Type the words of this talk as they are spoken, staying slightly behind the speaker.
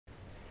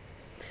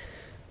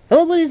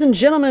Hello ladies and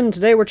gentlemen,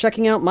 today we're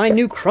checking out my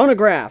new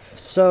chronograph.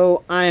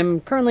 So I'm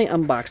currently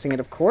unboxing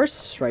it, of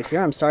course, right here.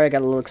 I'm sorry I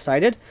got a little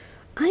excited.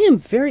 I am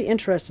very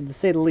interested, to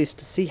say the least,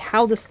 to see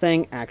how this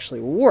thing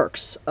actually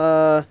works.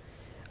 I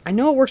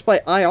know it works by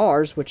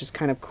IRs, which is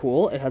kind of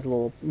cool. It has a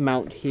little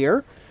mount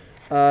here.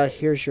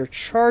 Here's your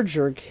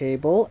charger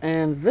cable,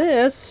 and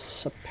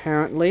this,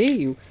 apparently,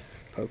 you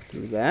poke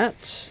through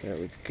that. There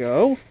we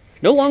go.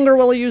 No longer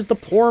will I use the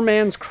poor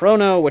man's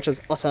chrono, which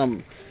is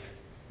awesome.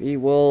 We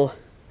will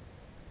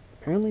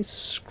apparently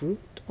screw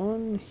it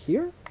on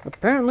here?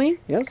 Apparently,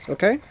 yes,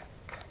 okay.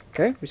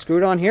 Okay, we screw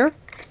it on here.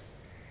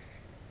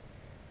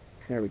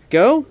 There we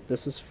go.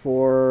 This is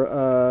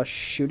for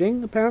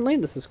shooting, apparently.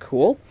 This is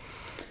cool.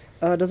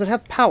 Does it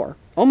have power?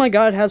 Oh my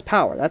god, it has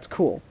power. That's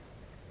cool.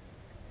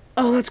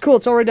 Oh, that's cool.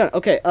 It's already done.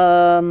 Okay,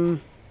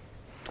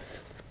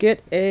 let's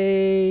get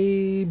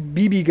a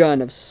BB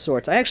gun of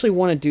sorts. I actually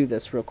want to do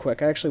this real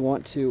quick. I actually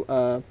want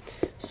to,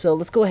 so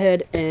let's go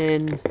ahead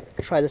and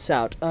try this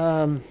out.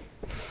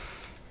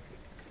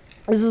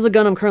 This is a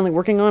gun I'm currently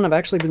working on. I've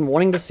actually been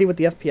wanting to see what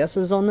the FPS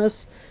is on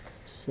this.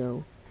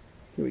 So,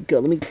 here we go.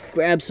 Let me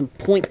grab some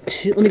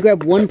 .2. Let me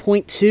grab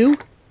 1.2. There we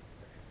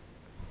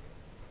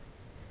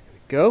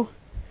go.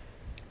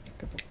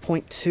 Got the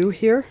 .2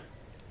 here.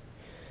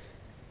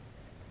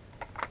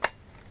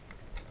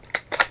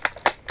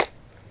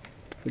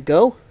 There we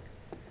go.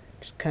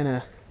 Just kind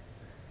of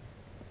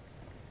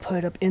put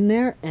it up in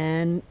there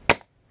and...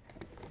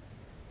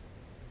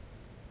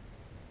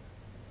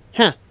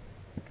 Huh.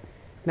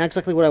 Not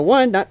exactly what I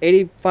wanted, not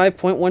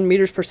 85.1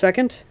 meters per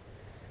second.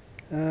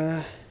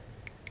 Is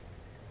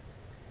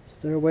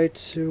there a way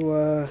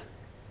to,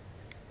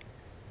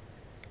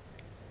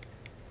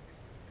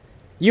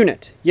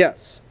 Unit,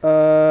 yes.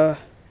 No.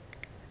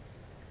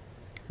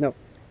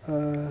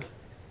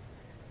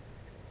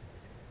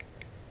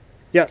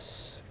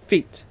 Yes.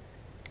 Feet.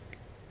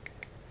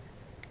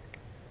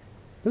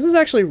 This is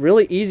actually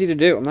really easy to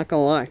do, I'm not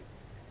gonna lie.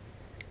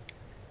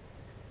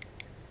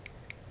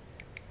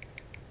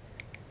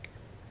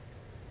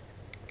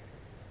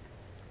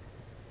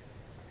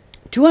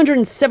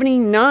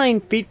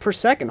 .279 feet per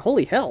second.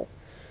 Holy hell.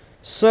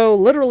 So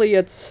literally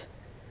it's...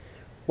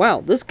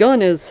 Wow, this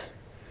gun is...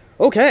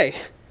 Okay.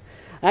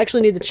 I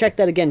actually need to check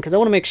that again because I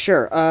want to make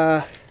sure.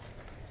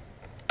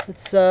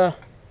 Let's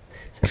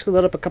actually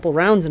load up a couple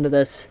rounds into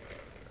this.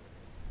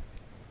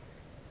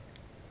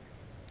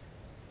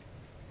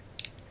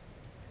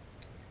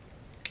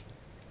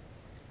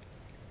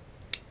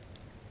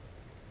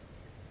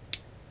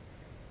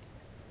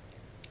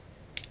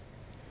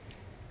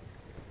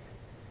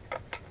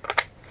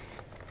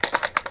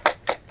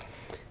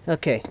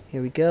 Okay,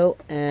 here we go,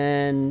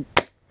 and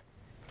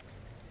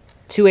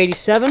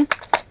 287,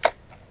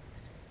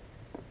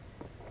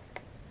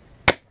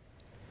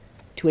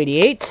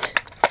 288,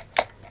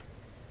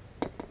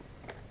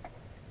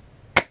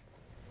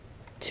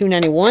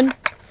 291,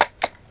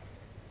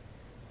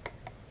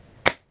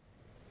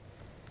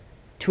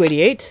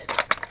 288,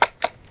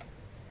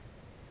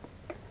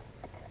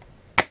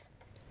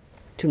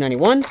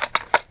 291,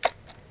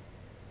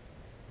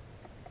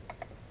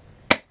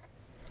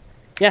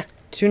 yeah,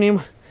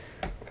 291.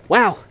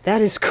 Wow,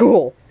 that is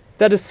cool.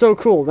 That is so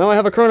cool. Now I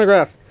have a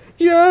chronograph.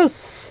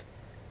 Yes!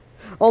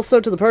 Also,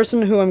 to the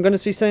person who I'm going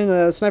to be sending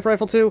the sniper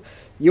rifle to,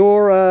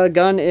 your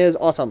gun is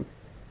awesome.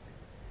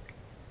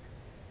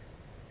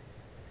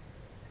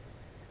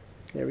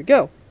 There we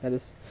go. That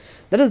is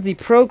the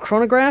Pro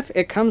Chronograph.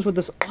 It comes with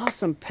this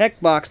awesome PEC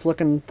box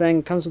looking thing.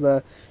 It comes with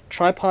a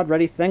tripod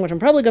ready thing, which I'm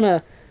probably going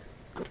to...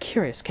 I'm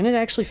curious, can it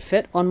actually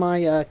fit on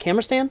my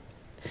camera stand?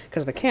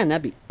 Because if it can,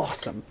 that'd be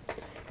awesome.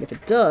 If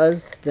it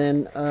does,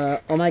 then,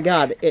 oh my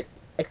god,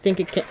 I think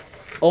it can,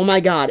 oh my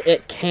god,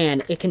 it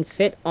can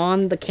fit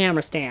on the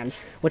camera stand,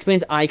 which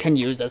means I can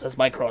use this as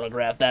my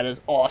chronograph. That is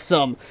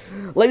awesome.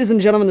 Ladies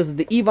and gentlemen, this is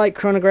the Evite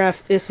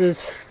chronograph. This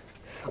is,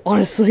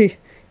 honestly,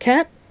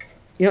 Cat,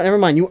 you know, never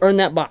mind, you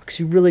earned that box,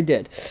 you really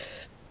did.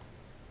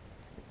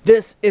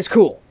 This is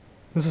cool.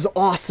 This is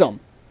awesome.